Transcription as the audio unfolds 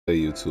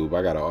YouTube,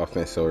 I got an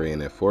offense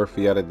oriented 4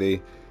 for y'all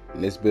today,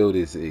 and this build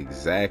is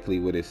exactly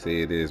what it said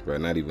it is, bro.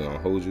 Not even gonna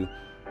hold you,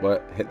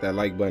 but hit that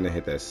like button and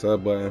hit that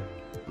sub button.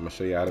 I'm gonna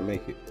show you how to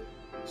make it.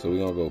 So we're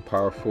gonna go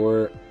power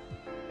forward,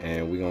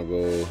 and we're gonna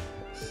go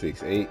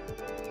 6'8",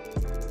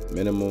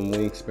 minimum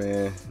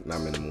wingspan, not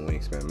minimum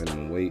wingspan,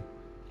 minimum weight.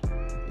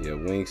 Your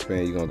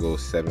wingspan, you're gonna go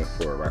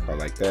 7'4", rock out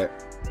like that,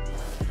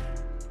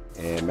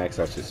 and max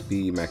out your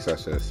speed, max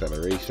out your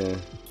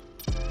acceleration.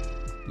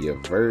 Your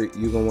vert,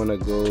 you're gonna want to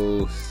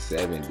go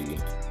 70.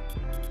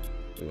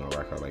 We're gonna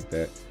rock out like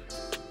that.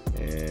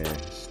 And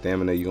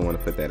stamina, you're gonna want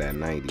to put that at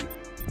 90.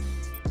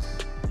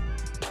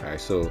 All right,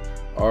 so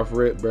off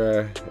rip,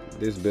 bruh,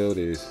 this build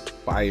is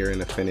fire in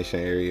the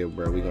finishing area,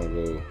 bruh. We're gonna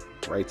go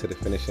right to the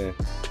finishing,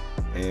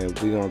 and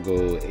we're gonna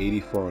go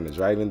 84 on the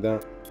driving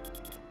dunk.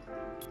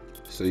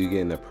 So you're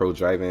getting the pro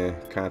driving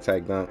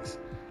contact dunks,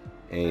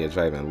 and your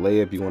driving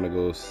layup, you want to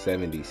go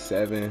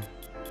 77.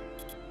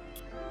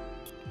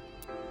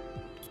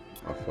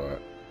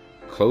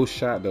 Close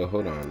shot though,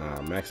 hold on,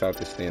 nah, max out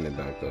the standing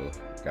dunk though.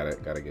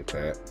 Gotta get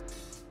that.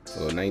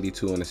 So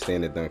 92 on the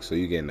standing dunk, so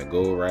you're getting the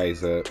gold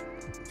rise up,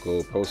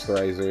 gold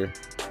posterizer,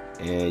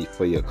 and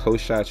for your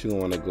close shot, you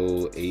want to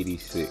go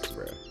 86,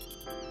 bro.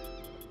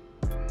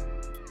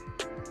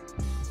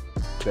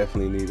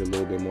 Definitely need a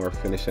little bit more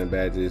finishing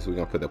badges. We're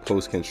gonna put the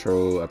post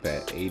control up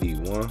at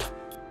 81,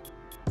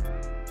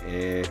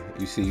 and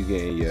you see you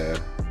getting your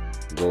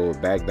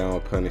gold back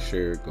down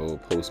punisher,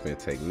 gold post spin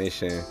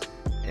technician.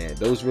 And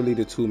those really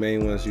the two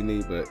main ones you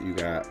need, but you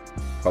got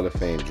Hall of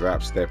Fame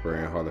drop stepper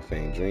and Hall of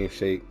Fame dream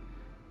shake.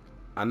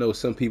 I know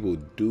some people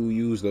do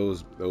use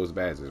those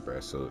badges, bro.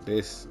 So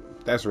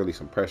that's really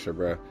some pressure,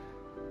 bro.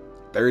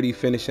 30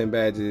 finishing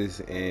badges,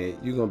 and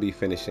you're gonna be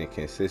finishing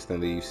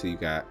consistently. You see, you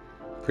got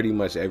pretty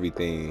much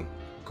everything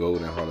gold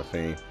and Hall of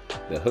Fame.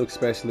 The hook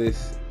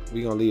specialist,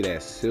 we gonna leave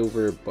that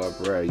silver, but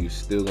bro, you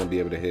still gonna be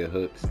able to hit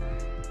hooks.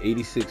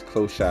 86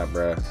 close shot,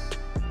 bro.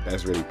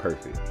 That's really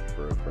perfect,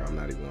 bro. I'm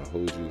not even gonna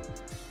hold you.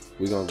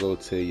 We're gonna go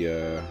to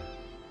your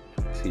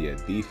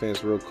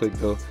defense real quick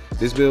though.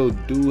 This build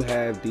do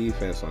have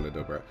defense on it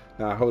though, bro.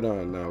 Now hold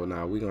on,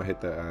 no, we're gonna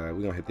hit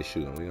the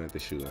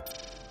shooting.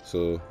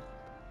 So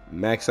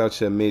max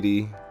out your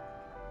midi.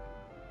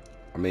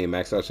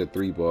 Max out your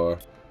 3-ball.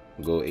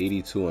 Go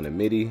 82 on the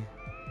midi.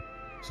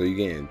 So you're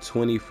getting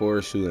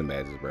 24 shooting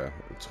badges, bro.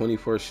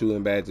 24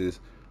 shooting badges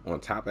on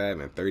top of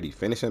having 30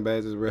 finishing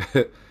badges, bro.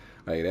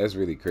 Like, that's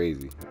really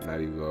crazy. Not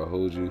even gonna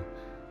hold you.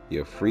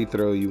 Your free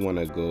throw, you want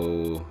to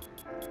go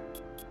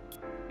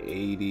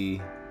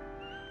 80.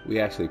 We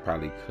actually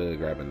probably could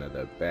grab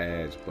another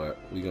badge, but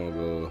we gonna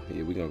go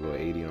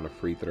 80 on the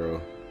free throw.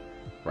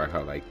 Right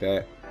out like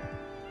that.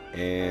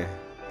 And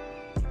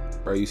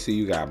bro, you see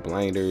you got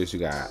blinders, you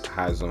got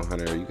high zone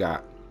hunter, you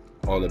got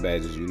all the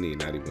badges you need.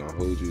 Not even gonna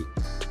hold you.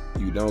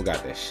 You don't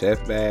got the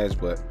chef badge,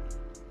 but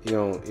you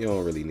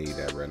don't really need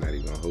that, bro. Not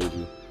even gonna hold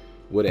you.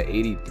 With an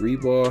 83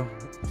 ball,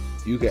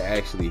 you can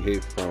actually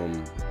hit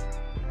from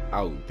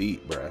out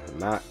deep, bro.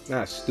 Not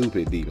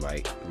stupid deep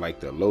like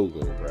the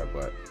logo, bro,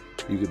 but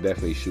you could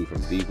definitely shoot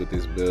from deep with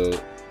this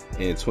build.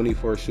 And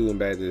 24 shooting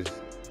badges,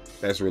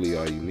 that's really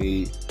all you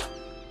need.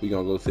 We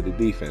gonna go to the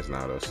defense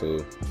now though.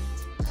 So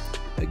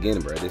again,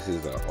 bro, this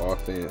is the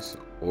offense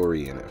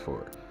oriented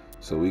for it.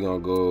 So we gonna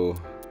go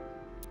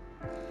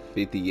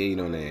 58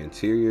 on the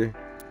interior.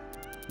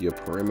 Your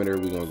perimeter,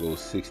 we gonna go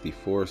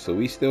 64. So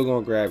we still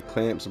gonna grab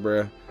clamps,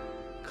 bro.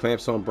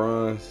 Clamps on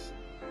bronze.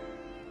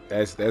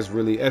 That's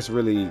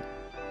really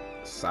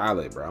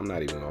solid, bro. I'm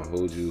not even gonna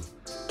hold you.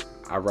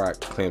 I rock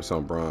clamps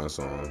on bronze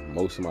on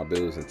most of my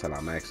builds until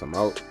I max them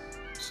out.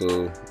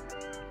 So,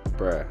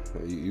 bruh,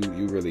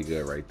 you really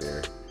good right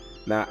there.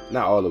 Not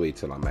all the way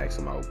till I max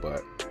them out,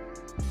 but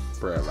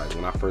bruh, like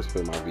when I first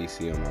put my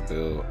VC on my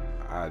build,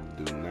 I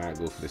do not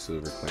go for the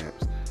silver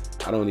clamps.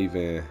 I don't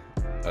even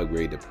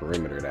upgrade the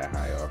perimeter that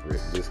high off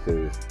rip, just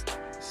because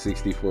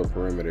 64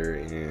 perimeter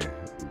and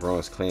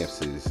bronze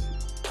clamps is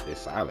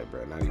solid,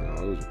 bro. Not even gonna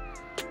hold you.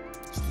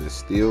 The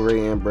steal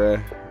rating, bro.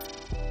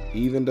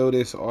 Even though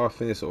this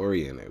offense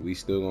oriented, we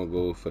still gonna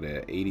go for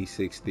that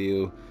 86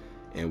 steal,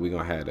 and we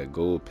gonna have the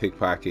gold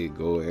pickpocket,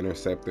 gold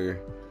interceptor.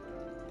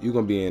 You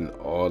gonna be in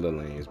all the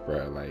lanes,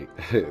 bro. Like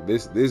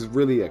this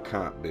really a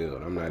comp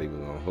build. I'm not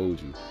even gonna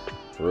hold you,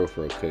 for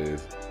real,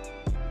 because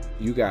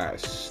you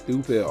got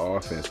stupid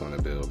offense on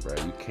the build, bro.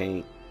 You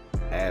can't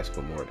ask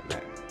for more than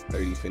that.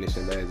 30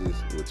 finishing badges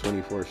with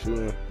 24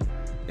 shooting,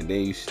 and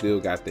then you still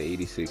got the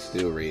 86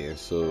 steal rating.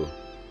 So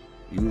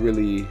you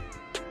really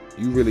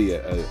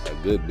a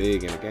good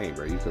big in the game,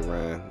 bro. You can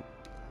run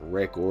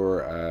rec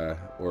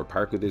or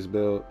park with this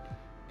build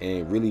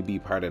and really be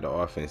part of the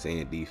offense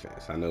and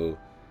defense. I know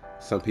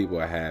some people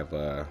have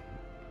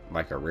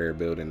like a rare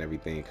build and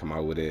everything come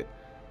out with it,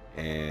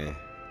 and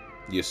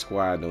your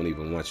squad don't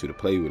even want you to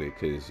play with it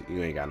because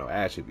you ain't got no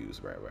attributes,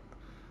 bro.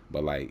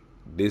 But like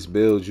this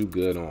build, you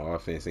good on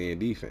offense and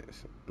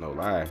defense. No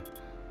lie.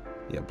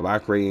 Your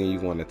block rating, you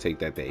want to take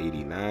that to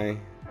 89.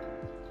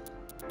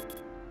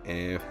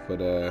 And for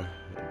the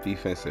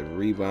defensive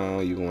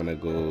rebound, you want to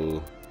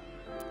go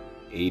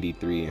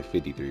 83 and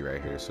 53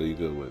 right here. So you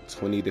good with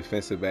 20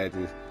 defensive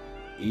badges.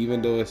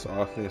 Even though it's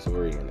offense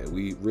oriented,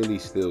 we really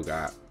still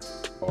got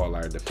all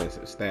our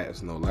defensive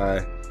stats, no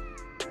lie.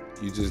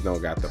 You just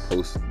don't got the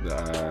post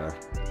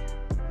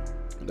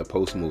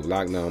move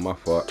lockdown, my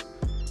fault,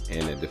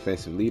 and the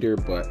defensive leader.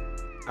 But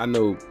I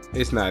know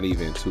it's not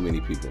even too many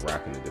people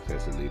rocking the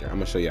defensive leader. I'm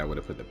gonna show y'all where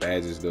to put the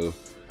badges though.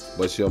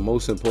 But your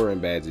most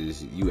important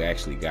badges you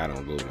actually got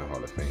on Golden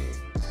Hall of Fame.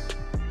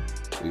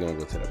 We're gonna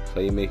go to the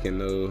playmaking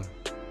though.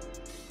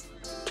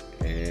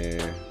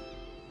 And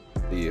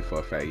yeah, for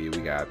a fact, yeah, we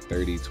got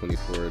 30,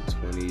 24,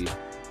 20.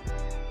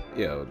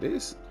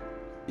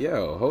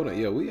 Yo, hold on.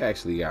 Yo, we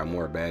actually got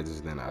more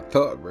badges than I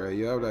thought, bro.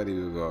 Yo, I'm not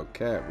even gonna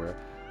cap, bro.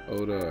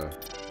 Hold on.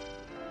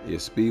 Your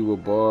speed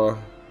with ball,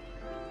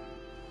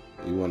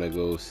 you want to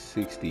go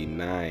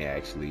 69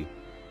 actually.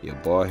 Your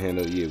ball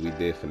handle, yeah, we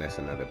did finesse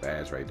another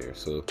badge right there.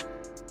 So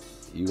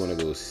you want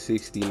to go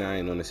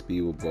 69 on the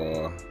speed with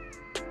ball.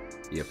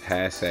 Your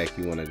pass sack,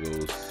 you want to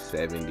go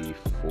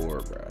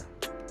 74, bro.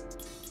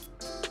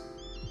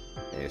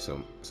 And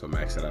so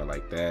max it out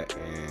like that,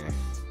 and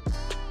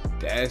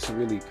that's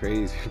really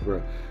crazy,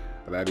 bro.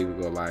 I'm not even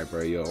gonna lie,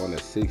 bro. Yo, on a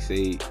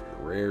 6'8"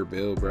 rare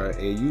build, bro,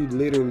 and you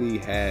literally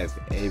have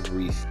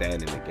every stat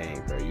in the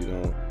game, bro. You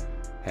don't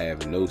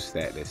have no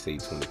stat that say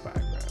 25,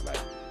 bro. Like,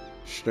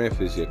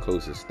 strength is your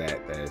closest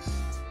stat that's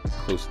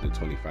close to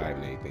 25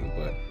 and anything,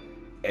 but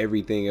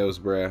everything else,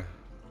 bro,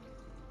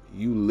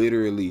 you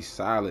literally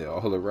solid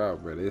all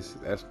around, bro.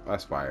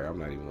 That's fire. I'm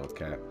not even gonna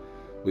cap.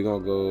 We're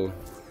gonna go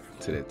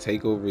to the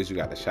takeovers. You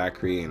got the shot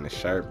creating, the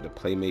sharp, the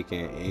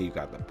playmaking, and you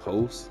got the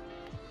post.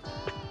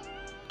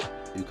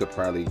 You could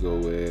probably go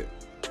with,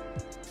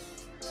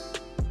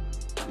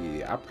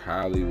 yeah, I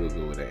probably would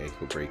go with the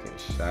ankle breaking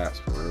shots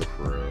for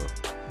real.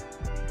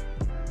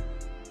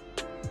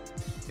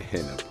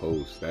 And the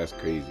post, that's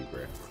crazy,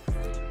 bro.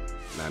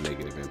 Not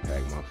negative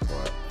impact, my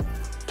fault.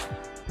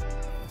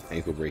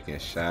 Ankle breaking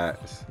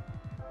shots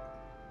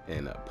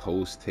and a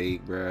post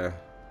take, bro.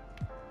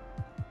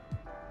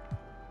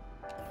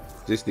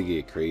 Just to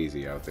get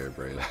crazy out there,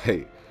 bro.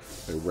 Like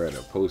bro,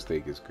 the post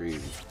take is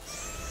crazy.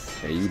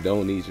 And you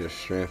don't need your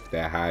strength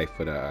that high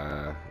for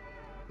the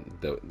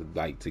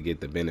like to get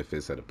the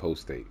benefits of the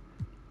post take.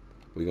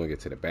 We're gonna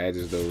get to the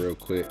badges though real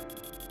quick.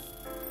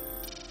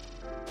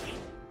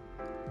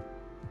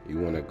 You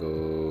wanna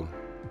go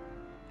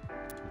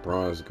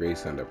bronze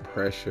grace under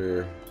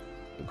pressure,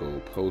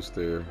 gold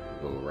poster,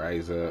 go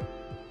rise up,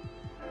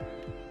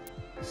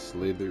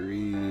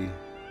 slithery,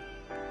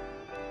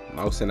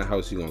 mouse in the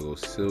house, you're gonna go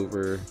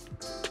silver.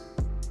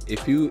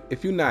 If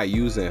you're not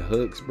using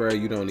hooks, bro,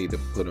 you don't need to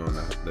put on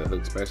the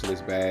hook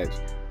specialist badge.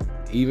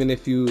 Even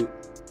if you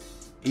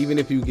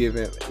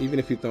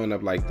throwing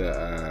up like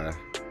the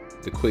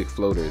quick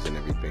floaters and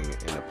everything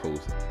in the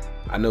post,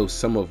 I know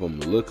some of them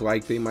look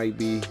like they might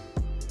be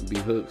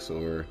hooks,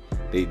 or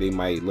they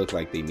might look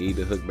like they need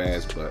the hook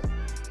badge, but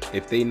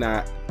if they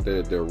not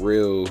the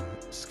real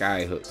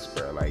sky hooks,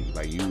 bro,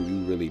 like you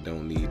really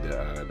don't need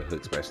the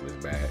hook specialist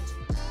badge,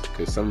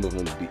 because some of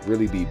them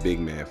really be big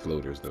man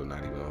floaters though. Not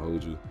even gonna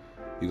hold you.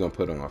 You're gonna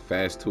put on a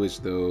fast twitch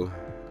though,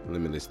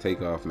 limitless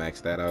takeoff, max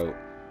that out,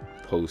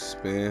 post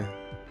spin,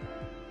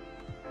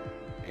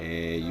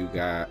 and you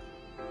got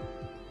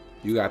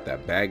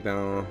that back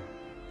down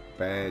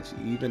badge.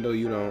 Even though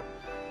you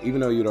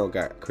don't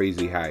got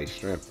crazy high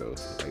strength though,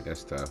 like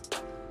that's tough.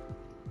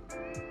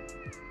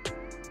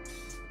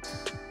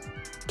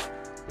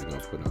 We're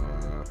gonna put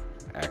on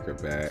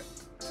acrobat,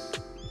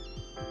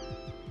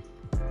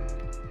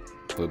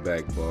 put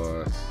back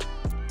boss,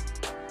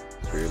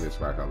 fearless,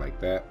 rock out like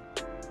that.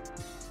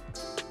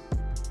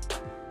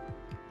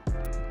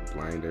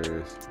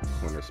 Blinders,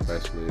 corner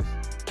specialist,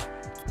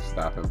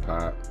 stop and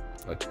pop,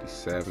 lucky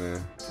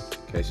 7,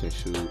 catch and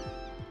shoot.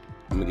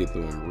 I'm gonna get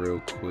through them real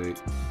quick.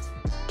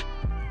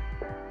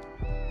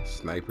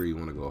 Sniper, you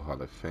wanna go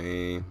Hall of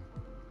Fame.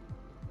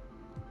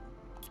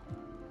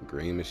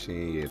 Green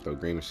machine, yeah, throw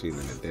green machine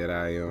and a dead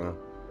eye on.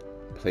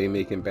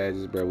 Playmaking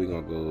badges, bro, we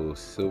gonna go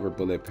silver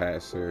bullet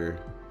passer,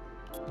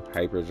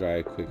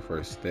 hyperdrive, quick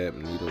first step,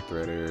 needle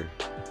threader,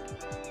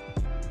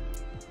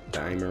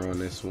 dimer on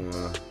this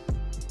one.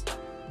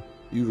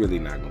 You really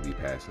not gonna be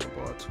passing the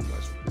ball too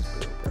much with this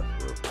build, bro.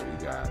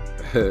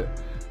 For real.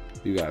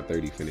 You got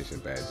 30 finishing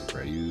badges,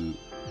 bro. You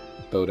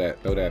throw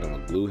that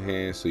on glue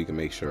hand so you can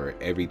make sure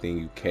everything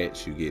you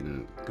catch, you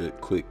getting good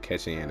quick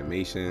catching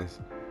animations.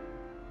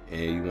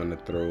 And you want to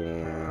throw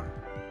on,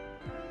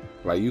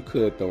 like, you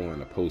could throw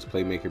on a post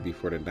playmaker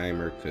before the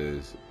dimer,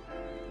 because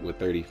with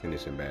 30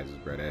 finishing badges,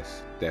 bro,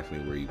 that's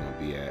definitely where you're gonna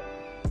be at.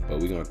 But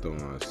we're gonna throw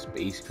on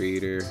space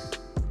creator,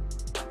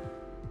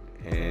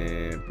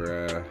 and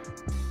bruh,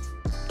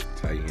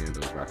 tight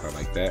handles, rock out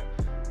like that.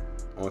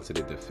 Onto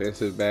the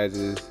defensive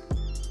badges.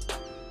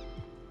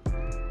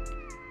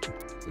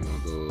 We're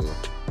gonna go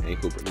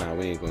ankle. Nah,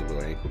 we ain't gonna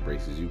go ankle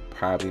braces. You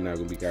probably not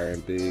gonna be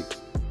guarding big.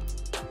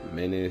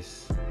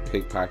 Menace,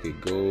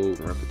 pickpocket gold,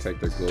 run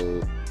protector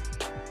gold.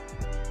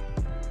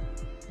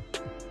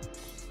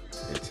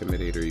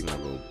 Intimidator, you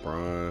gonna go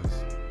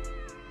bronze.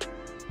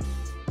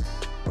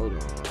 hold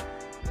on.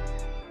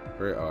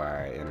 Oh,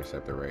 alright,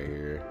 interceptor right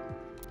here.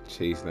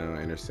 Chase down,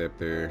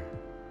 interceptor.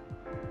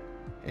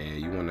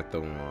 And you want to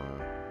throw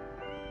on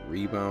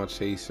rebound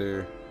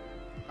chaser.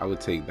 I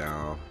would take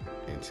down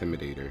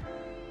intimidator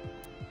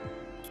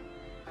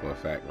for a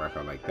fact, rock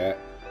out like that.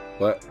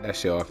 But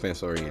that's your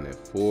offense oriented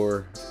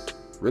 4.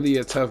 Really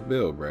a tough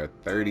build, bro.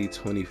 30,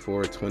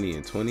 24, 20,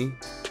 and 20.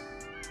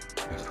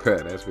 Bro,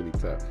 that's really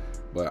tough.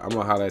 But I'm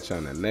gonna holler at you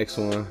on the next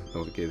one.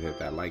 Don't forget to hit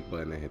that like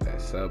button and hit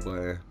that sub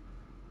button.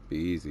 Be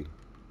easy.